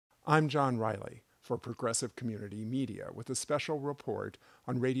I'm John Riley for Progressive Community Media with a special report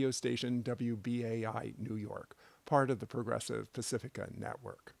on radio station WBAI New York, part of the Progressive Pacifica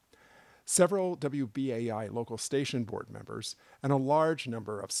network. Several WBAI local station board members and a large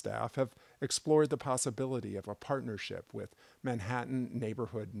number of staff have explored the possibility of a partnership with Manhattan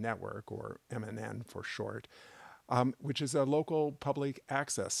Neighborhood Network, or MNN for short, which is a local public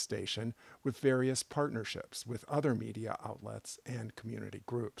access station with various partnerships with other media outlets and community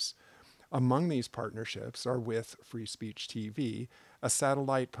groups. Among these partnerships are with Free Speech TV, a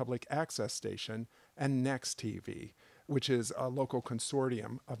satellite public access station, and Next TV, which is a local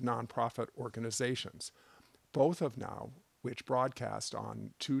consortium of nonprofit organizations, both of now which broadcast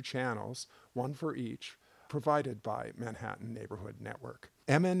on two channels, one for each, provided by Manhattan Neighborhood Network.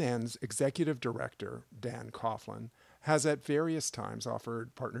 MNN's Executive Director, Dan Coughlin, has at various times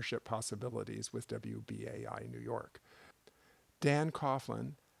offered partnership possibilities with WBAI New York. Dan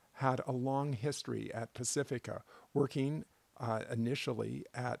Coughlin had a long history at Pacifica, working initially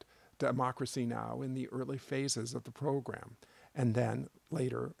at Democracy Now! In the early phases of the program, and then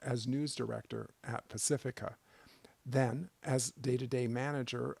later as news director at Pacifica, then as day-to-day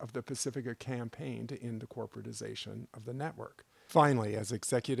manager of the Pacifica Campaign to End the Corporatization of the network. Finally, as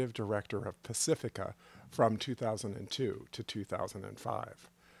executive director of Pacifica from 2002 to 2005.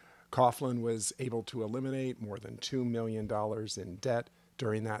 Coughlin was able to eliminate more than $2 million in debt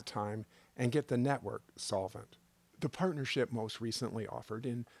during that time and get the network solvent. The partnership most recently offered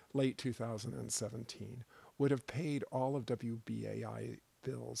in late 2017 would have paid all of WBAI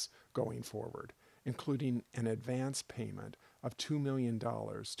bills going forward, including an advance payment of $2 million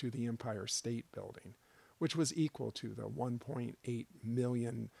to the Empire State Building, which was equal to the $1.8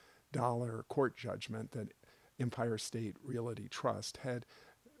 million court judgment that Empire State Realty Trust had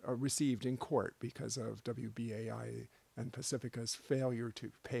received in court because of WBAI and Pacifica's failure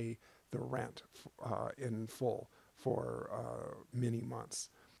to pay the rent in full for many months.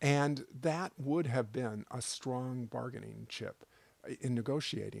 And that would have been a strong bargaining chip in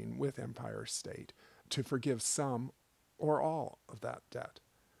negotiating with Empire State to forgive some or all of that debt.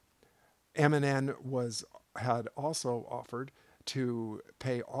 MNN had also offered to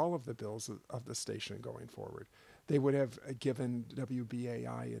pay all of the bills of the station going forward. They would have given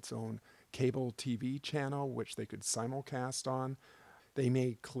WBAI its own cable TV channel, which they could simulcast on. They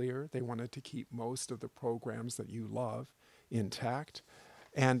made clear they wanted to keep most of the programs that you love intact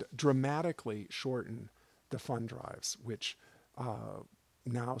and dramatically shorten the fund drives, which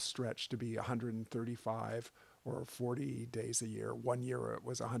now stretch to be 135 or 40 days a year. 1 year it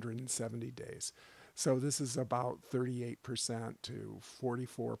was 170 days. So this is about 38% to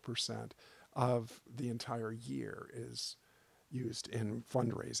 44% of the entire year is used in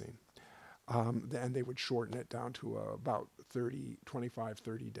fundraising. And they would shorten it down to about 25,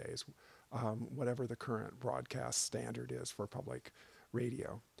 30 days, whatever the current broadcast standard is for public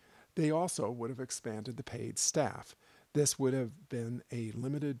radio. They also would have expanded the paid staff. This would have been a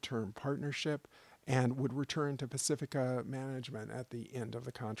limited term partnership and would return to Pacifica management at the end of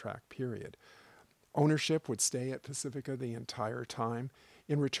the contract period. Ownership would stay at Pacifica the entire time.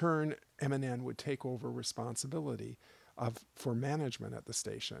 In return, MNN would take over responsibility for management at the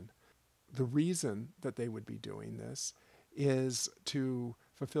station. The reason that they would be doing this is to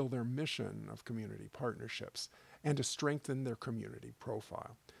fulfill their mission of community partnerships and to strengthen their community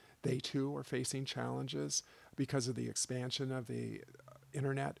profile. They too are facing challenges because of the expansion of the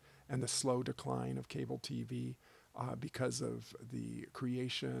internet and the slow decline of cable TV, because of the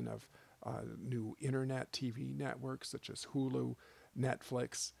creation of new internet TV networks such as Hulu,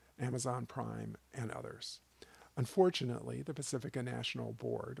 Netflix, Amazon Prime, and others. Unfortunately, the Pacifica National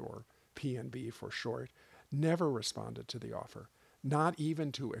Board, or PNB for short, never responded to the offer, not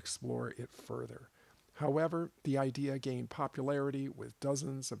even to explore it further. However, the idea gained popularity with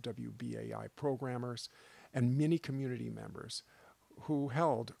dozens of WBAI programmers and many community members who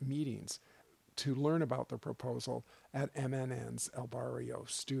held meetings to learn about the proposal at MNN's El Barrio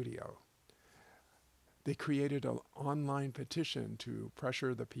studio. They created an online petition to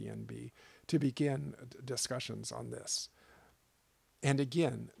pressure the PNB to begin discussions on this. And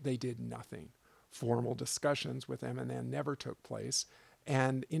again, they did nothing. Formal discussions with MNN never took place,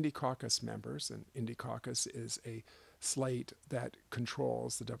 and Indie Caucus members, and Indie Caucus is a slate that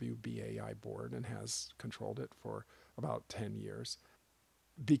controls the WBAI board and has controlled it for about 10 years,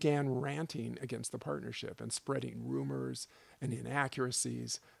 began ranting against the partnership and spreading rumors and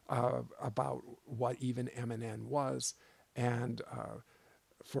inaccuracies about what even MNN was. And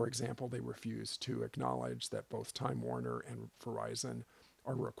for example, they refused to acknowledge that both Time Warner and Verizon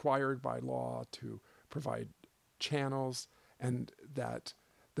are required by law to provide channels, and that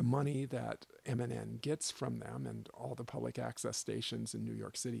The money that MNN gets from them and all the public access stations in New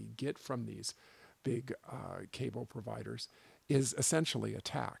York City get from these big cable providers is essentially a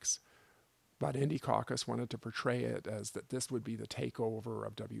tax. But Indie Caucus wanted to portray it as that this would be the takeover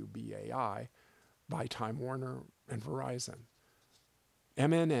of WBAI by Time Warner and Verizon.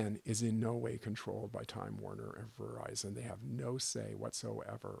 MNN is in no way controlled by Time Warner and Verizon. They have no say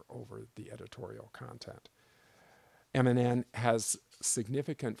whatsoever over the editorial content. MNN has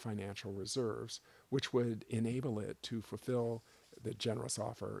significant financial reserves, which would enable it to fulfill the generous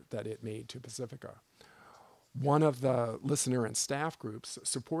offer that it made to Pacifica. One of the listener and staff groups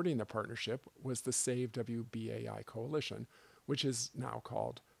supporting the partnership was the Save WBAI Coalition, which is now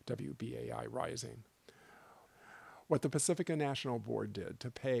called WBAI Rising. What the Pacifica National Board did to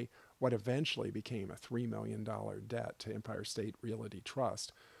pay what eventually became a $3 million debt to Empire State Realty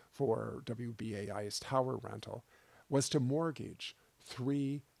Trust for WBAI's tower rental was to mortgage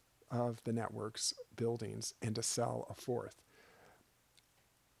 3 of the network's buildings and to sell a 4th.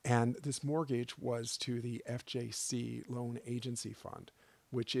 And this mortgage was to the FJC Loan Agency Fund,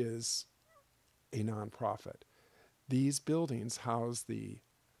 which is a nonprofit. These buildings house the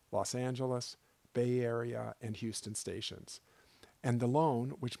Los Angeles, Bay Area, and Houston stations. And the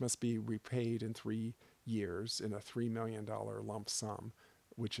loan, which must be repaid in 3 years in a $3 million lump sum,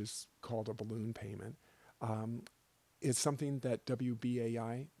 which is called a balloon payment, is something that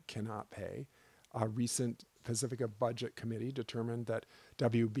WBAI cannot pay. A recent Pacifica Budget Committee determined that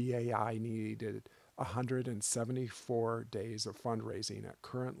WBAI needed 174 days of fundraising at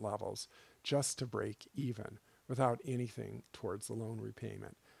current levels just to break even without anything towards the loan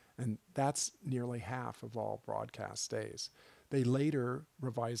repayment. And that's nearly half of all broadcast days. They later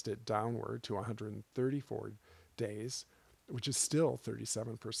revised it downward to 134 days, which is still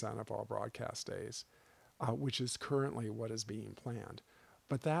 37% of all broadcast days, which is currently what is being planned.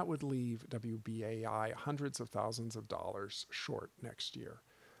 But that would leave WBAI hundreds of thousands of dollars short next year.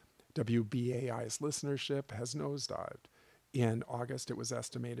 WBAI's listenership has nosedived. In August, it was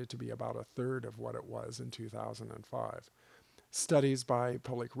estimated to be about a third of what it was in 2005. Studies by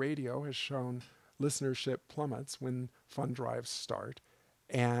Public Radio has shown listenership plummets when fund drives start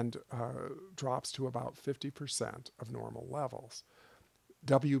and drops to about 50% of normal levels.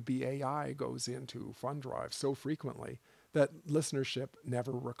 WBAI goes into fund drives so frequently that listenership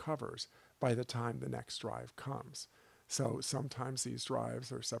never recovers by the time the next drive comes. So sometimes these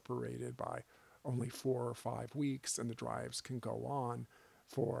drives are separated by only 4 or 5 weeks, and the drives can go on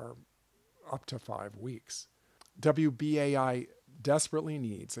for up to 5 weeks. WBAI desperately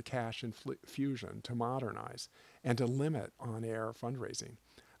needs a cash infusion to modernize and to limit on-air fundraising.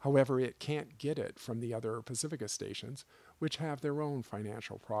 However, it can't get it from the other Pacifica stations, which have their own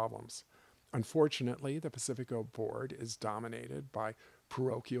financial problems. Unfortunately, the Pacifica board is dominated by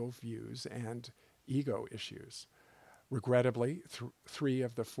parochial views and ego issues. Regrettably, 3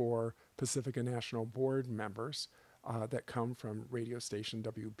 of the 4 Pacifica National Board members that come from radio station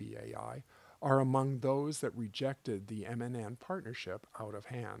WBAI are among those that rejected the MNN partnership out of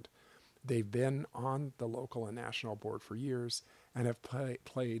hand. They've been on the local and national board for years and have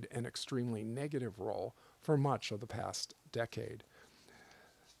played an extremely negative role for much of the past decade.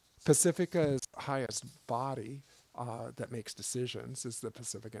 Pacifica's highest body that makes decisions is the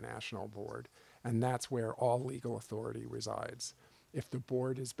Pacifica National Board, and that's where all legal authority resides. If the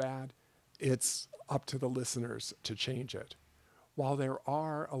board is bad, it's up to the listeners to change it. While there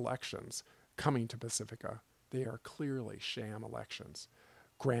are elections coming to Pacifica, they are clearly sham elections.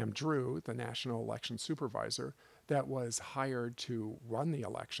 Graham Drew, the national election supervisor that was hired to run the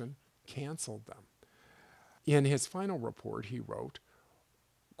election, canceled them. In his final report, he wrote,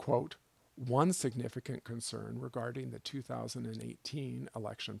 quote, "One significant concern regarding the 2018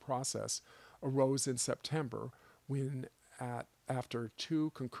 election process arose in September when, after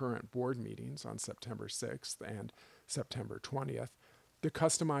 2 concurrent board meetings on September 6th and September 20th, the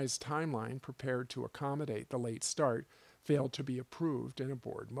customized timeline prepared to accommodate the late start failed to be approved in a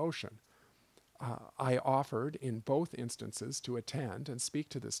board motion. I offered in both instances to attend and speak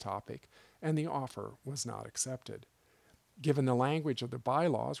to this topic, and the offer was not accepted. Given the language of the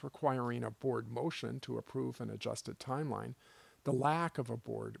bylaws requiring a board motion to approve an adjusted timeline, the lack of a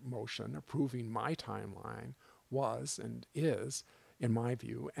board motion approving my timeline was and is, in my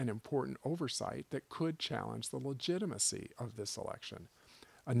view, an important oversight that could challenge the legitimacy of this election.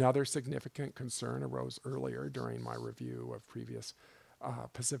 Another significant concern arose earlier during my review of previous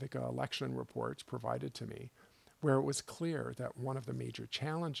Pacifica election reports provided to me, where it was clear that one of the major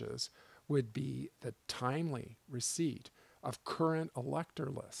challenges would be the timely receipt of current elector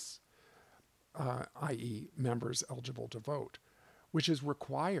lists, i.e. members eligible to vote. which is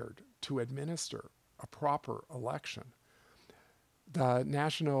required to administer a proper election. The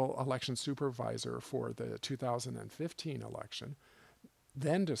National Election Supervisor for the 2015 election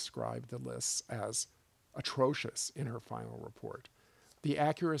then described the lists as atrocious in her final report. The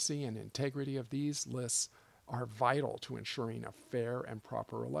accuracy and integrity of these lists are vital to ensuring a fair and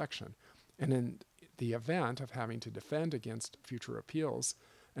proper election. And in the event of having to defend against future appeals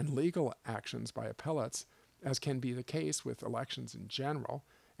and legal actions by appellates, as can be the case with elections in general,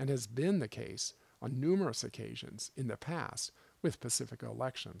 and has been the case on numerous occasions in the past with Pacifica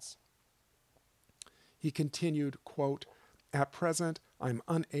elections. He continued, quote, "At present, I'm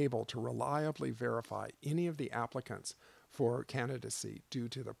unable to reliably verify any of the applicants for candidacy due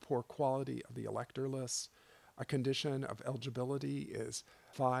to the poor quality of the elector lists. A condition of eligibility is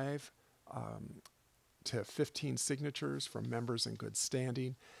 5 to 15 signatures from members in good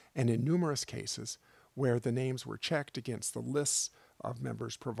standing, and in numerous cases where the names were checked against the lists of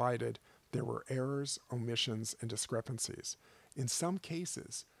members provided, there were errors, omissions, and discrepancies. In some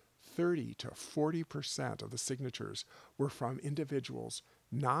cases, 30 to 40% of the signatures were from individuals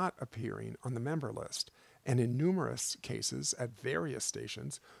not appearing on the member list, and in numerous cases at various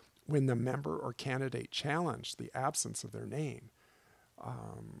stations, when the member or candidate challenged the absence of their name,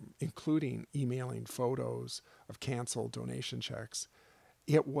 including emailing photos of canceled donation checks,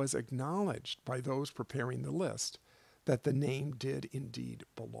 it was acknowledged by those preparing the list that the name did indeed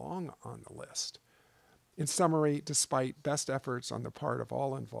belong on the list. In summary, despite best efforts on the part of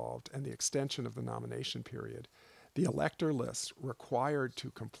all involved and the extension of the nomination period, the elector lists required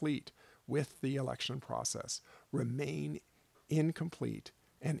to complete with the election process remain incomplete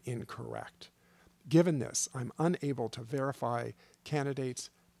and incorrect. Given this, I'm unable to verify candidates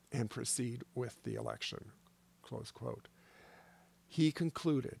and proceed with the election," close quote. He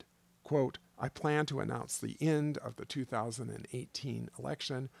concluded, quote, "I plan to announce the end of the 2018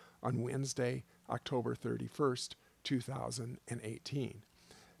 election on Wednesday, October 31st, 2018.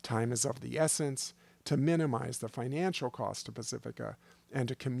 Time is of the essence to minimize the financial cost to Pacifica and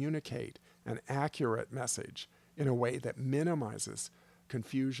to communicate an accurate message in a way that minimizes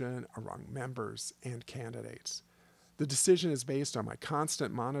confusion among members and candidates. The decision is based on my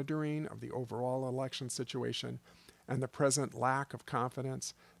constant monitoring of the overall election situation and the present lack of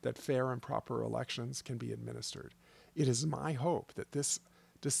confidence that fair and proper elections can be administered. It is my hope that this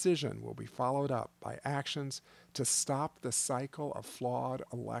decision will be followed up by actions to stop the cycle of flawed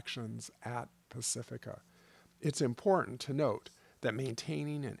elections at Pacifica. It's important to note that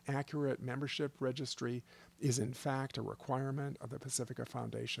maintaining an accurate membership registry is in fact a requirement of the Pacifica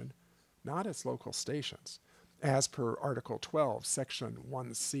Foundation, not its local stations, as per Article 12, Section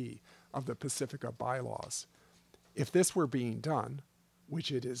 1C of the Pacifica bylaws. If this were being done,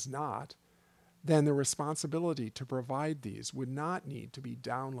 which it is not, then the responsibility to provide these would not need to be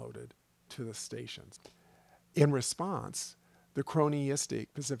downloaded to the stations. In response, the cronyistic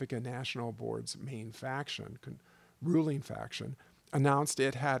Pacifica National Board's main faction, ruling faction, announced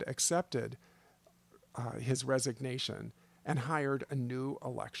it had accepted his resignation and hired a new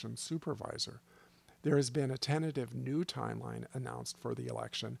election supervisor. There has been a tentative new timeline announced for the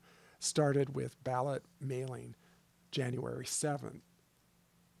election, started with ballot mailing January 7,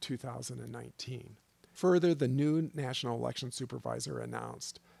 2019. Further, the new National Election Supervisor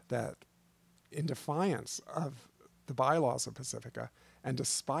announced that in defiance of the bylaws of Pacifica, and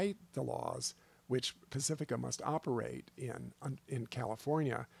despite the laws which Pacifica must operate in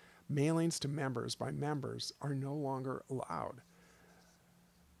California, mailings to members by members are no longer allowed.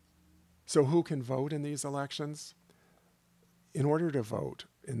 So who can vote in these elections? In order to vote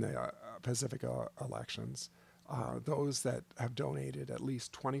in the Pacifica elections, those that have donated at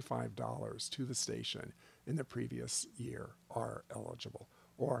least $25 to the station in the previous year are eligible,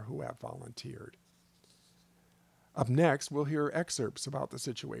 or who have volunteered. Up next, we'll hear excerpts about the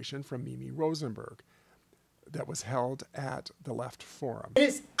situation from Mimi Rosenberg that was held at the Left Forum. It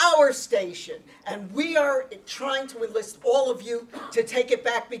is our station, and we are trying to enlist all of you to take it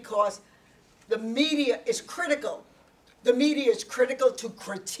back because the media is critical. The media is critical to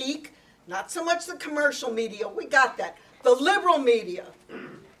critique, not so much the commercial media, we got that, the liberal media.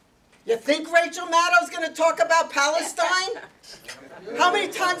 You think Rachel Maddow's going to talk about Palestine? How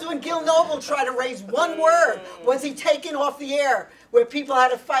many times when Gil Noble tried to raise one word was he taken off the air where people had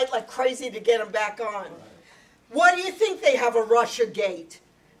to fight like crazy to get him back on? Why do you think they have a Russia gate?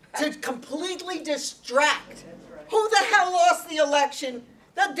 To completely distract. Who the hell lost the election?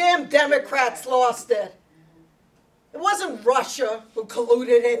 The damn Democrats lost it. It wasn't Russia who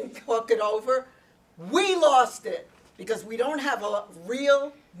colluded and took it over. We lost it because we don't have a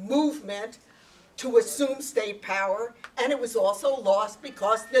real movement to assume state power, and it was also lost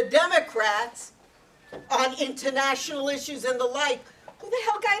because the Democrats, on international issues and the like, who the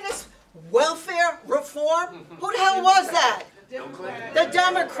hell gave us welfare reform? Who the hell was that? The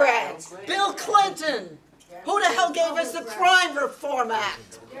Democrats. Bill Clinton. Who the hell gave us the Crime Reform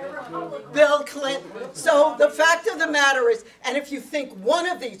Act? Bill Clinton. So the fact of the matter is, and if you think one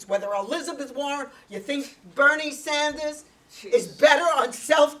of these, whether Elizabeth Warren, you think Bernie Sanders is better on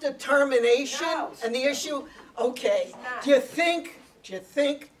self-determination and the issue, okay. Do you think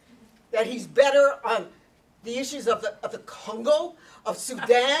that he's better on the issues of the Congo, of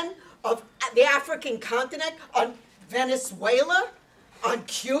Sudan, of the African continent, on Venezuela, on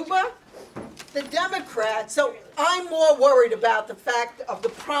Cuba? The Democrats. So I'm more worried about the fact of the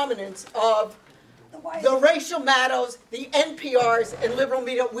prominence of the racial matters, the NPRs and liberal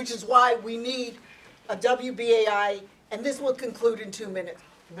media, which is why we need a WBAI, and this will conclude in 2 minutes.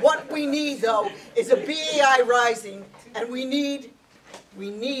 What we need, though, is a BAI rising, and we need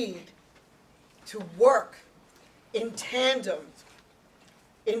to work in tandem,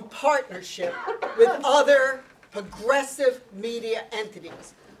 in partnership with other progressive media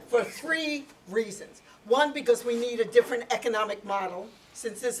entities for 3 reasons. One, because we need a different economic model,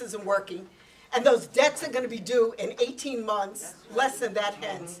 since this isn't working, and those debts are going to be due in 18 months, less than that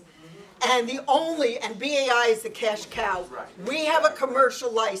hence. And BAI is the cash cow. We have a commercial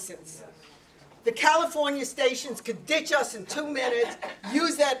license. The California stations could ditch us in 2 minutes,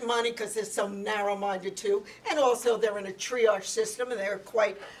 use that money because they're so narrow-minded too, and also they're in a triage system and they're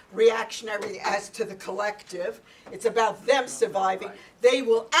quite reactionary as to the collective. It's about them surviving. They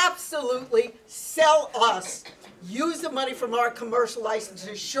will absolutely sell us, use the money from our commercial license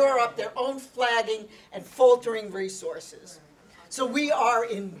to shore up their own flagging and faltering resources. So we are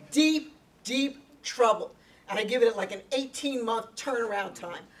in deep, deep trouble. And I give it like an 18-month turnaround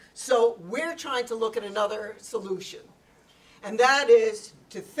time. So we're trying to look at another solution. And that is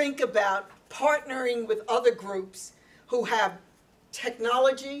to think about partnering with other groups who have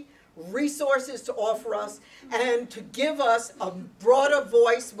technology, resources to offer us, and to give us a broader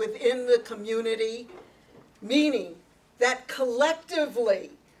voice within the community, meaning that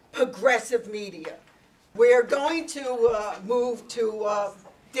collectively, progressive media. We're going to move to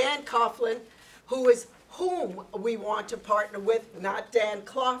Dan Coughlin, whom we want to partner with, not Dan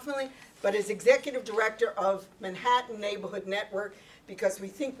Coughlin, but as Executive Director of Manhattan Neighborhood Network, because we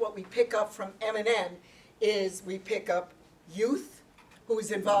think what we pick up from MNN is we pick up youth who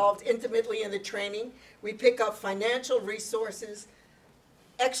is involved intimately in the training, we pick up financial resources,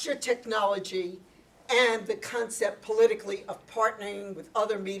 extra technology, and the concept politically of partnering with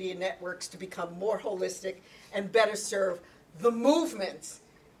other media networks to become more holistic and better serve the movements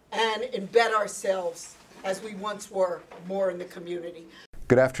and embed ourselves as we once were more in the community.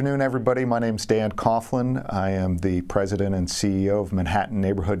 Good afternoon, everybody. My name's Dan Coughlin. I am the President and CEO of Manhattan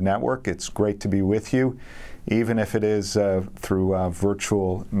Neighborhood Network. It's great to be with you, even if it is through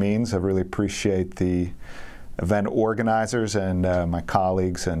virtual means. I really appreciate the event organizers and my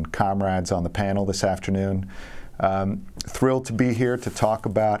colleagues and comrades on the panel this afternoon. Thrilled to be here to talk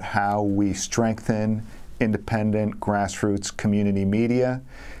about how we strengthen independent grassroots community media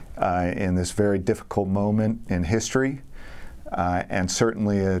in this very difficult moment in history, and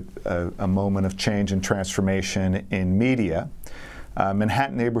certainly a moment of change and transformation in media.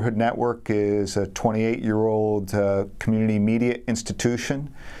 Manhattan Neighborhood Network is a 28-year-old community media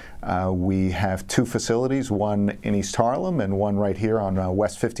institution. We have 2 facilities, one in East Harlem and one right here on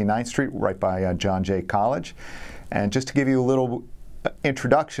West 59th Street, right by John Jay College. And just to give you a little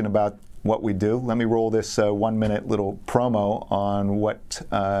introduction about what we do, let me roll this 1-minute little promo on what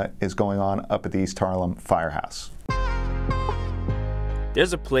is going on up at the East Harlem Firehouse.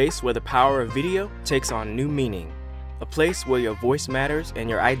 There's a place where the power of video takes on new meaning. A place where your voice matters and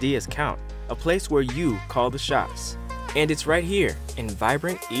your ideas count. A place where you call the shots. And it's right here in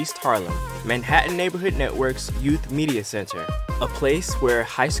vibrant East Harlem, Manhattan Neighborhood Network's Youth Media Center. A place where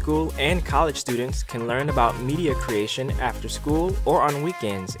high school and college students can learn about media creation after school or on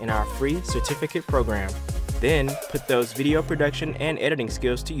weekends in our free certificate program. Then put those video production and editing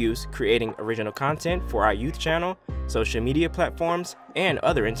skills to use creating original content for our youth channel, social media platforms, and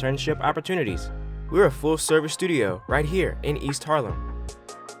other internship opportunities. We're a full-service studio right here in East Harlem,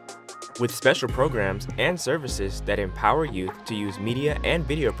 with special programs and services that empower youth to use media and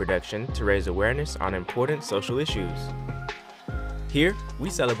video production to raise awareness on important social issues. Here, we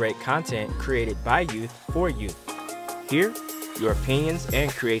celebrate content created by youth for youth. Here, your opinions and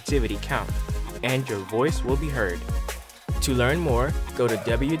creativity count, and your voice will be heard. To learn more, go to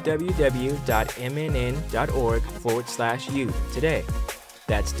www.mnn.org/youth today.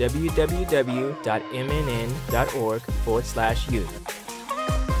 That's www.mnn.org/youth.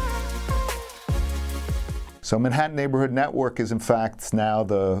 So Manhattan Neighborhood Network is in fact now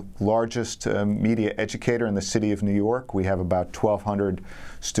the largest media educator in the city of New York. We have about 1,200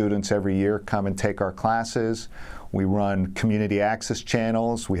 students every year come and take our classes. We run community access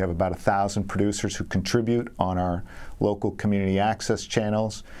channels. We have about 1,000 producers who contribute on our local community access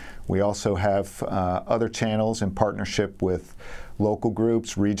channels. We also have other channels in partnership with local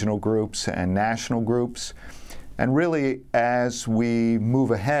groups, regional groups, and national groups. And really, as we move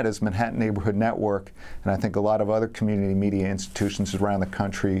ahead as Manhattan Neighborhood Network, and I think a lot of other community media institutions around the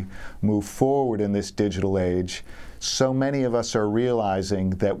country move forward in this digital age, so many of us are realizing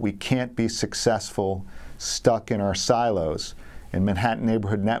that we can't be successful stuck in our silos. In Manhattan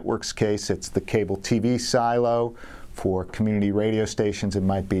Neighborhood Network's case, it's the cable TV silo. For community radio stations, it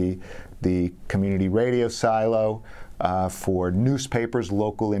might be the community radio silo. For newspapers,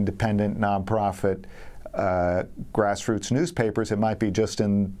 local, independent, nonprofit, grassroots newspapers, it might be just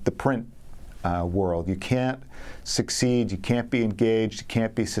in the print world. You can't succeed, you can't be engaged, you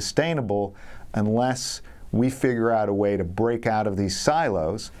can't be sustainable unless we figure out a way to break out of these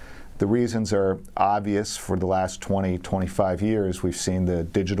silos. The reasons are obvious. For the last 20, 25 years, we've seen the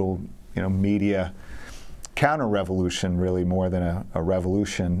digital media counter-revolution, really more than a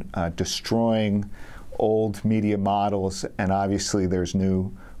revolution, destroying old media models, and obviously there's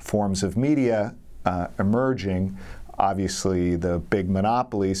new forms of media emerging. Obviously, the big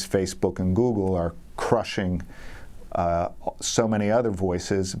monopolies, Facebook and Google, are crushing so many other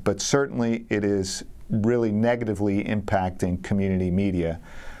voices, but certainly it is really negatively impacting community media.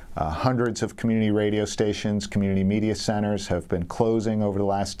 Hundreds of community radio stations, community media centers have been closing over the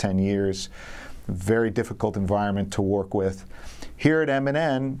last 10 years. Very difficult environment to work with. Here at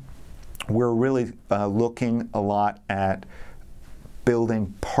MNN, we're really looking a lot at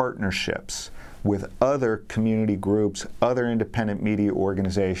building partnerships with other community groups, other independent media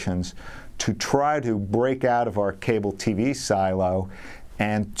organizations, to try to break out of our cable TV silo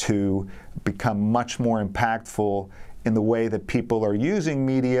and to become much more impactful in the way that people are using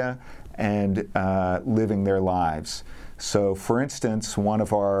media and living their lives. So, for instance, one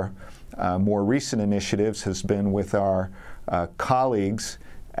of our more recent initiatives has been with our colleagues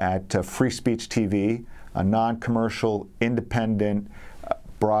at Free Speech TV, a non-commercial, independent,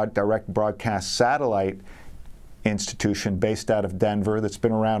 direct broadcast satellite institution based out of Denver that's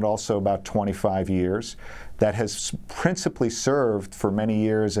been around also about 25 years, that has principally served for many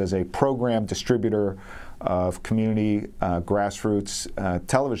years as a program distributor of community grassroots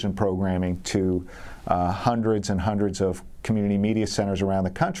television programming to hundreds and hundreds of community media centers around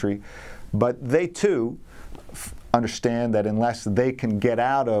the country. But they too understand that unless they can get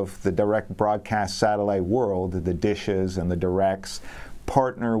out of the direct broadcast satellite world, the dishes and the directs,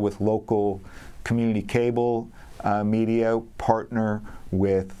 partner with local community cable media, partner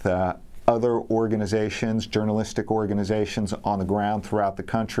with other organizations, journalistic organizations on the ground throughout the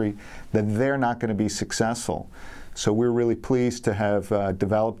country, that they're not going to be successful. So we're really pleased to have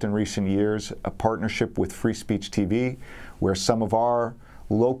developed in recent years a partnership with Free Speech TV, where some of our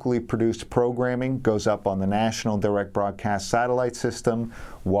locally produced programming goes up on the national direct broadcast satellite system,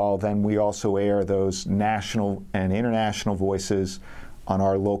 while then we also air those national and international voices on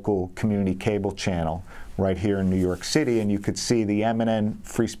our local community cable channel right here in New York City. And you could see the MNN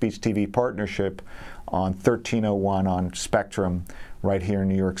Free Speech TV partnership on 1301 on Spectrum right here in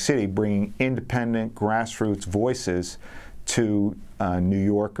New York City, bringing independent grassroots voices to New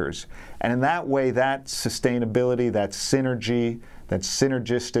Yorkers. And in that way, that sustainability, that synergy, that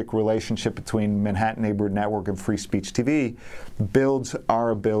synergistic relationship between Manhattan Neighborhood Network and Free Speech TV builds our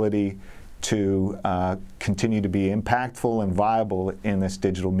ability to continue to be impactful and viable in this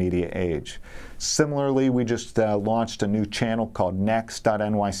digital media age. Similarly, we just launched a new channel called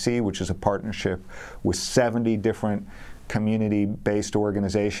Next.nyc, which is a partnership with 70 different community-based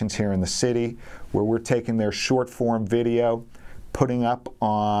organizations here in the city, where we're taking their short-form video, putting up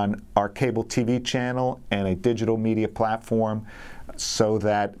on our cable TV channel and a digital media platform, so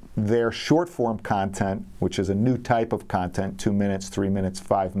that their short-form content, which is a new type of content, 2 minutes, 3 minutes,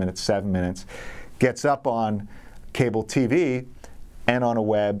 5 minutes, 7 minutes, gets up on cable TV and on a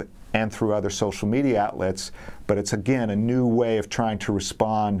web and through other social media outlets. But it's, again, a new way of trying to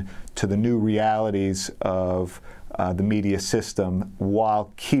respond to the new realities of the media system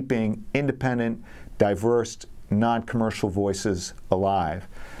while keeping independent, diverse, non-commercial voices alive.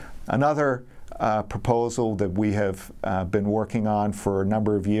 Another proposal that we have been working on for a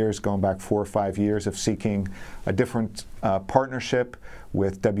number of years, going back 4 or 5 years, of seeking a different partnership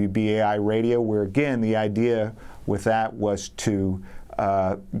with WBAI Radio, where again the idea with that was to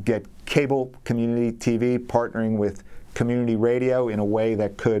get cable community TV partnering with community radio in a way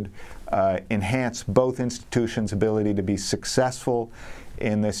that could enhance both institutions' ability to be successful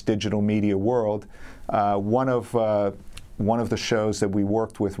in this digital media world. One of the shows that we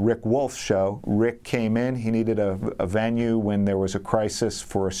worked with, Rick Wolf's show, Rick came in, he needed a venue when there was a crisis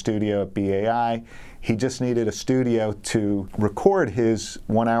for a studio at BAI. He just needed a studio to record his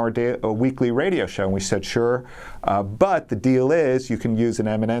 1 hour a weekly radio show. And we said, sure, but the deal is you can use an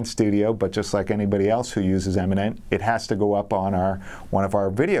MNN studio, but just like anybody else who uses MNN, it has to go up on one of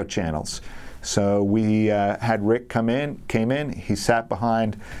our video channels. So we had Rick came in, he sat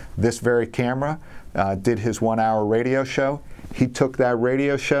behind this very camera, did his 1 hour radio show. He took that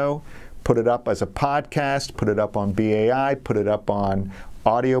radio show, put it up as a podcast, put it up on BAI, put it up on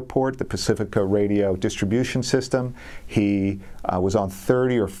AudioPort, the Pacifica radio distribution system. He was on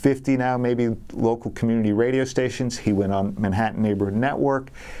 30 or 50 now, maybe local community radio stations. He went on Manhattan Neighborhood Network.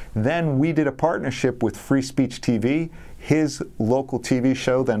 Then we did a partnership with Free Speech TV. His local TV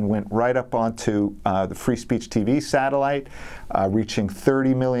show then went right up onto the Free Speech TV satellite, reaching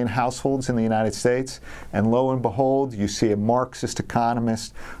 30 million households in the United States. And lo and behold, you see a Marxist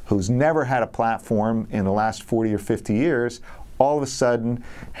economist who's never had a platform in the last 40 or 50 years, all of a sudden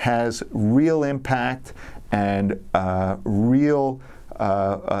has real impact and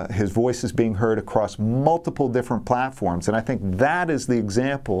his voice is being heard across multiple different platforms. And I think that is the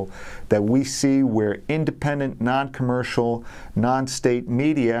example that we see where independent, non-commercial, non-state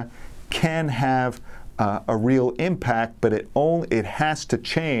media can have a real impact, but it has to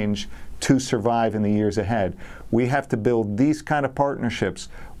change to survive in the years ahead. We have to build these kind of partnerships,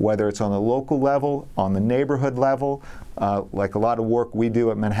 whether it's on the local level, on the neighborhood level, like a lot of work we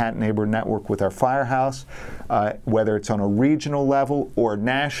do at Manhattan Neighborhood Network with our firehouse, whether it's on a regional level or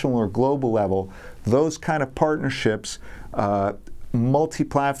national or global level. Those kind of partnerships,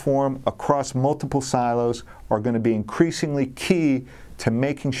 multi-platform, across multiple silos, are going to be increasingly key to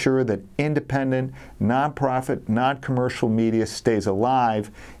making sure that independent, nonprofit, non-commercial media stays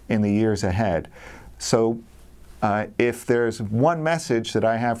alive in the years ahead. So if there's one message that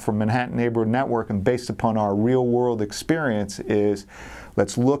I have from Manhattan Neighborhood Network and based upon our real-world experience is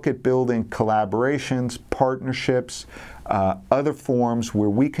let's look at building collaborations, partnerships, other forms where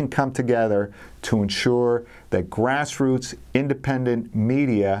we can come together to ensure that grassroots independent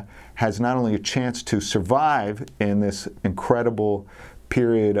media has not only a chance to survive in this incredible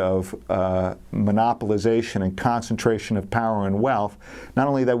period of monopolization and concentration of power and wealth, not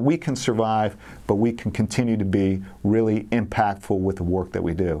only that we can survive, but we can continue to be really impactful with the work that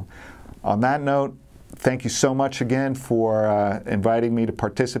we do. On that note, thank you so much again for inviting me to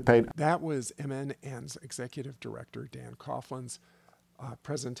participate. That was MNN's Executive Director Dan Coughlin's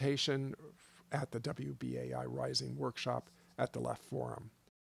presentation at the WBAI Rising Workshop at the Left Forum.